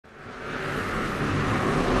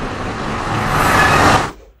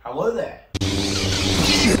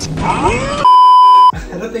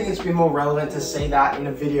more relevant to say that in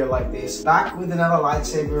a video like this. Back with another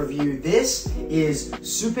lightsaber review. This is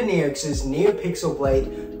Superneox's NeoPixel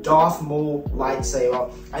Blade Darth Maul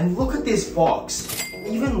Lightsaber. And look at this box.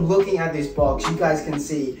 Even looking at this box, you guys can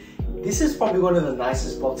see this is probably one of the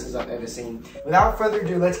nicest boxes I've ever seen. Without further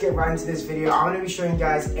ado, let's get right into this video. I'm going to be showing you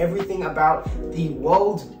guys everything about the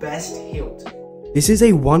world's best hilt. This is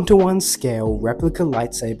a 1-to-1 scale replica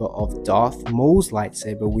lightsaber of Darth Maul's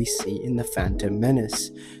lightsaber we see in The Phantom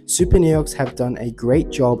Menace. Superneox have done a great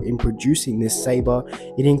job in producing this saber.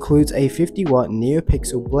 It includes a 50-watt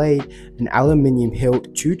NeoPixel blade, an aluminium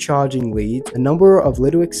hilt, 2 charging leads, a number of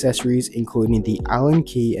little accessories including the Allen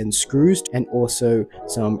key and screws, and also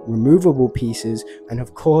some removable pieces, and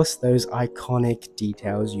of course those iconic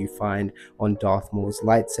details you find on Darth Maul's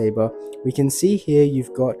lightsaber. We can see here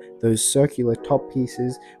you've got those circular top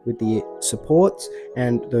pieces with the supports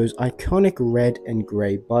and those iconic red and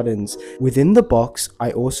grey buttons. Within the box,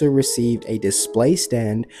 I also received a display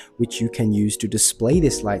stand which you can use to display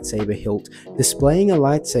this lightsaber hilt. Displaying a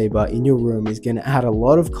lightsaber in your room is going to add a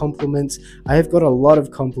lot of compliments. I have got a lot of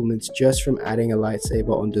compliments just from adding a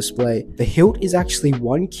lightsaber on display. The hilt is actually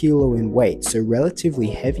 1 kilo in weight, so relatively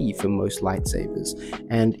heavy for most lightsabers,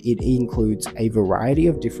 and it includes a variety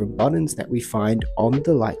of different buttons that we find on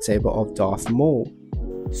the lightsaber of Darth Maul.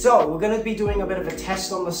 So we're going to be doing a bit of a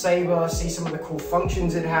test on the saber, see some of the cool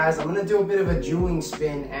functions it has. I'm going to do a bit of a dueling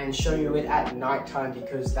spin and show you it at night time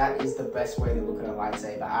because that is the best way to look at a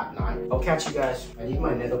lightsaber at night. I'll catch you guys. I need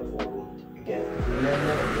my nether portal again.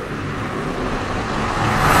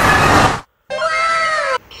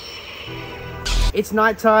 It's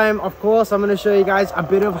nighttime, of course. I'm going to show you guys a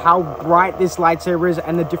bit of how bright this lightsaber is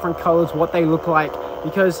and the different colors, what they look like,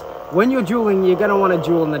 because when you're dueling, you're going to want to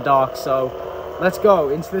duel in the dark. So let's go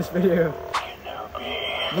into this video.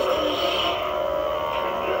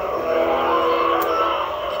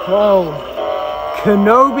 Oh,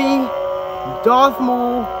 Kenobi, Darth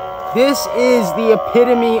Maul. This is the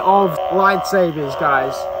epitome of lightsabers,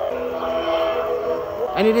 guys.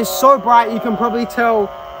 And it is so bright, you can probably tell.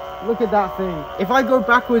 Look at that thing. If I go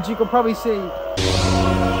backwards, you can probably see.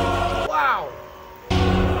 Wow.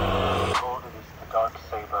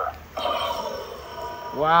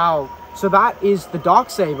 Wow. So that is the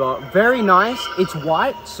Darksaber. Very nice. It's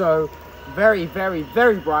white, so very, very,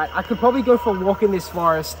 very bright. I could probably go for a walk in this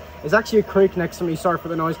forest. There's actually a creek next to me. Sorry for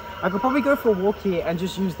the noise. I could probably go for a walk here and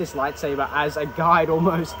just use this lightsaber as a guide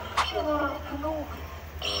almost.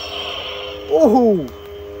 Oh.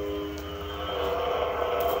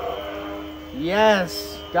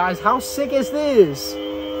 Yes, guys, how sick is this?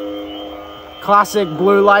 Classic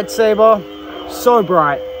blue lightsaber, so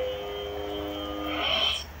bright.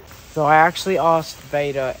 So I actually asked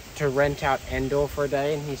Vader to rent out Endor for a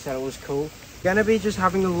day and he said it was cool. Gonna be just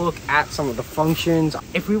having a look at some of the functions.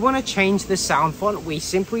 If we want to change the sound font, we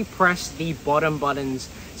simply press the bottom buttons.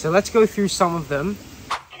 So let's go through some of them.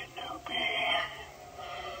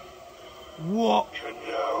 What?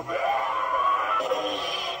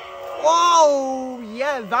 Whoa,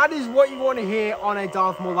 yeah, that is what you want to hear on a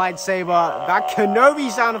Darth Maul lightsaber. That Kenobi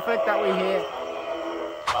sound effect that we hear.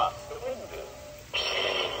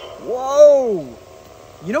 Whoa.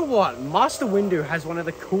 You know what? Master Windu has one of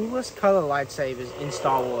the coolest color lightsabers in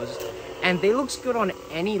Star Wars. And they looks good on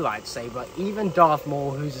any lightsaber, even Darth Maul,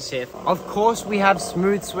 who's a Sith. Of course, we have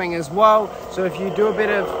smooth swing as well. So if you do a bit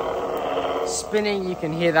of spinning, you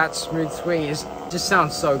can hear that smooth swing. It just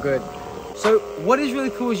sounds so good. So what is really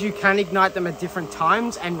cool is you can ignite them at different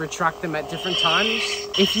times and retract them at different times.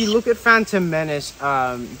 If you look at Phantom Menace,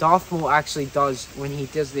 Darth Maul actually does, when he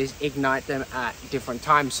does this, ignite them at different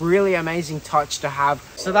times. Really amazing touch to have.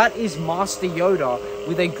 So that is Master Yoda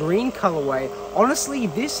with a green colorway. Honestly,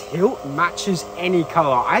 this hilt matches any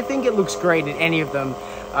color. I think it looks great in any of them.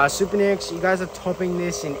 Superneox, you guys are topping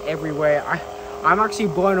this in every way. I'm actually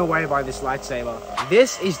blown away by this lightsaber.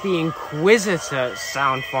 This is the Inquisitor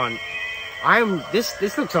sound font.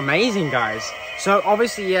 This looks amazing, guys. So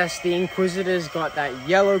obviously, yes, the Inquisitor's got that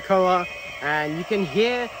yellow color, and you can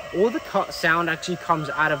hear all the sound actually comes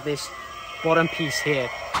out of this bottom piece here.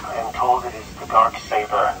 I am told it is the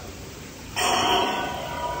Darksaber.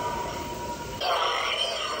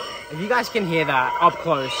 If you guys can hear that up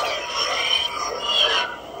close.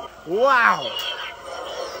 Wow.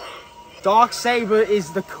 Darksaber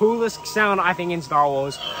is the coolest sound, I think, in Star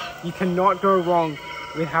Wars. You cannot go wrong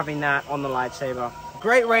with having that on the lightsaber.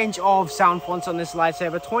 Great range of sound fonts on this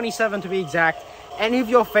lightsaber, 27 to be exact. Any of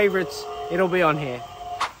your favorites, it'll be on here.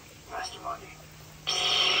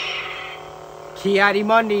 Kiadi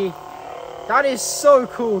Mundi. That is so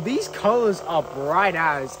cool. These colors are bright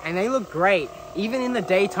as, and they look great. even in the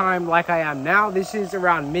daytime like I am now. This is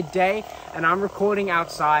around midday and I'm recording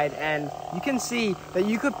outside, and you can see that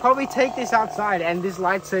you could probably take this outside and this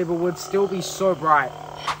lightsaber would still be so bright.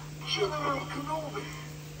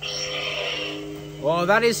 Well,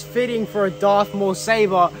 that is fitting for a Darth Maul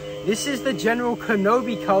saber. This is the General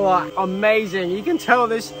Kenobi color. Amazing. You can tell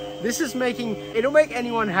this is making, it'll make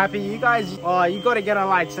anyone happy. You guys, oh, you got to get a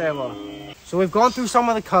lightsaber. So we've gone through some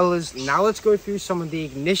of the colors. Now let's go through some of the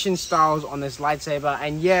ignition styles on this lightsaber.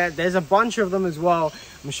 And yeah, there's a bunch of them as well.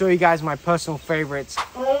 I'm gonna show you guys my personal favorites.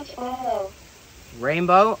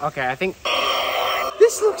 Rainbow. Okay, I think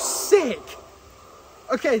this looks sick.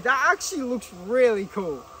 Okay, that actually looks really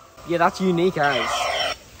cool. Yeah, that's unique as.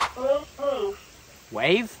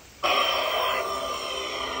 Wave.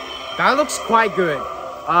 That looks quite good.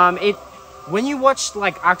 When you watch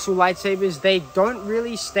like actual lightsabers, they don't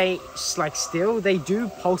really stay like still. They do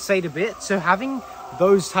pulsate a bit. So having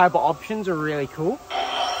those type of options are really cool.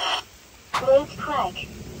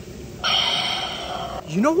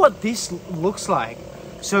 You know what this looks like?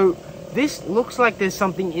 So this looks like there's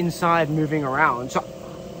something inside moving around. So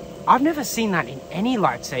I've never seen that in any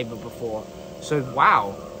lightsaber before. So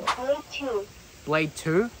wow. Blade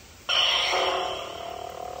 2.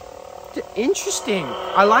 Interesting.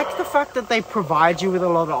 I like the fact that they provide you with a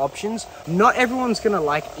lot of options. Not everyone's gonna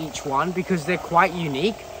like each one because they're quite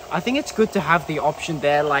unique. I think it's good to have the option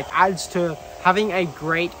there, like adds to having a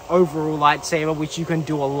great overall lightsaber, which you can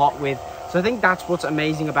do a lot with. So I think that's what's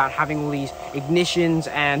amazing about having all these ignitions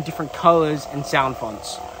and different colors and sound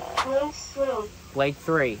fonts. Blade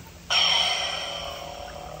 3.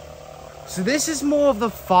 So this is more of the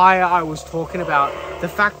fire I was talking about. The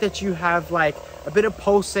fact that you have like a bit of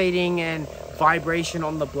pulsating and vibration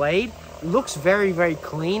on the blade. Looks very, very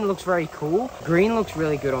clean, looks very cool. Green looks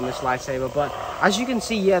really good on this lightsaber, but as you can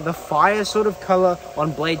see, yeah, the fire sort of color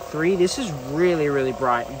on Blade 3, this is really, really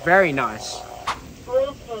bright. Very nice.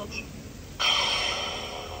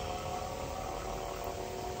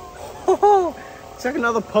 It's like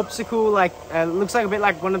another popsicle, like looks like a bit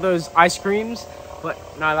like one of those ice creams, but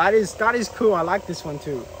no, that is cool. I like this one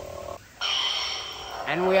too.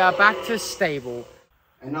 And we are back to stable.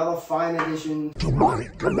 Another fine addition to my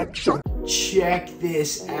collection. Check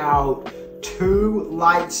this out. 2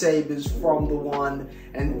 lightsabers from the one,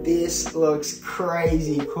 and this looks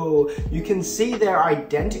crazy cool. You can see they're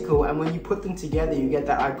identical, and when you put them together you get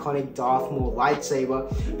that iconic Darth Maul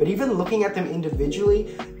lightsaber. But even looking at them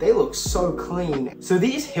individually, they look so clean. So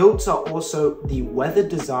these hilts are also the weathered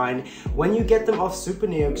design. When you get them off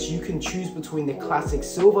Superneox, you can choose between the classic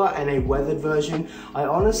silver and a weathered version. I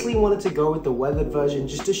honestly wanted to go with the weathered version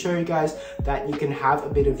just to show you guys that you can have a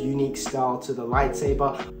bit of unique style to the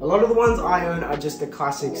lightsaber. A lot of the ones I own are just the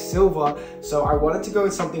classic silver, so I wanted to go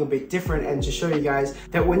with something a bit different and to show you guys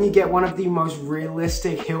that when you get one of the most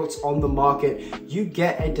realistic hilts on the market, you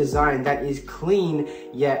get a design that is clean,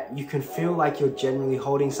 yet you can feel like you're genuinely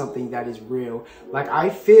holding something that is real. Like, I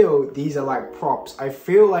feel these are like props. I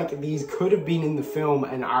feel like these could have been in the film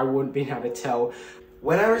and I wouldn't be able to tell.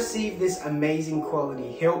 When I received this amazing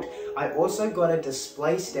quality hilt, I also got a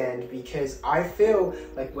display stand because I feel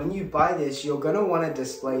like when you buy this, you're gonna wanna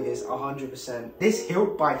display this 100%. This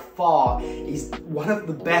hilt by far is one of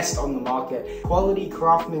the best on the market. Quality,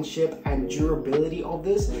 craftsmanship, and durability of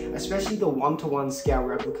this, especially the 1-to-1 scale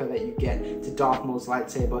replica that you get to Darth Maul's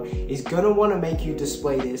lightsaber, is gonna wanna make you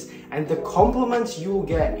display this, and the compliments you will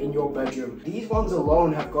get in your bedroom. These ones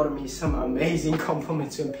alone have gotten me some amazing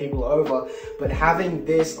compliments when people are over, but having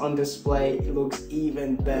this on display, it looks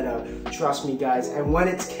even better. Trust me guys, and when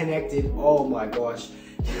it's connected, oh my gosh,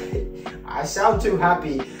 I sound too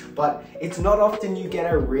happy, but it's not often you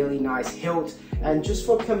get a really nice hilt. And just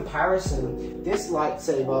for comparison, this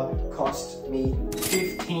lightsaber cost me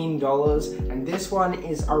 $15, and this one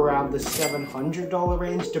is around the $700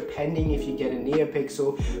 range, depending if you get a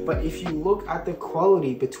NeoPixel. But if you look at the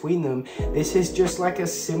quality between them, this is just like a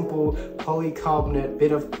simple polycarbonate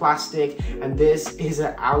bit of plastic, and this is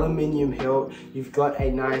an aluminium hilt. You've got a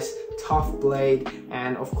nice tough blade,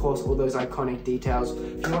 and of course all those iconic details.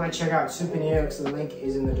 If you want to check out Superneox, the link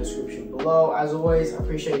is in the description below. As always, I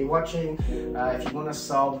appreciate you watching. If you want to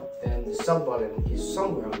sub, then the sub button is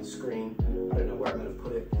somewhere on the screen. I don't know where I'm going to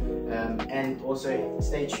put it. And also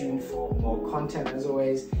stay tuned for more content as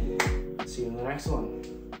always. See you in the next one.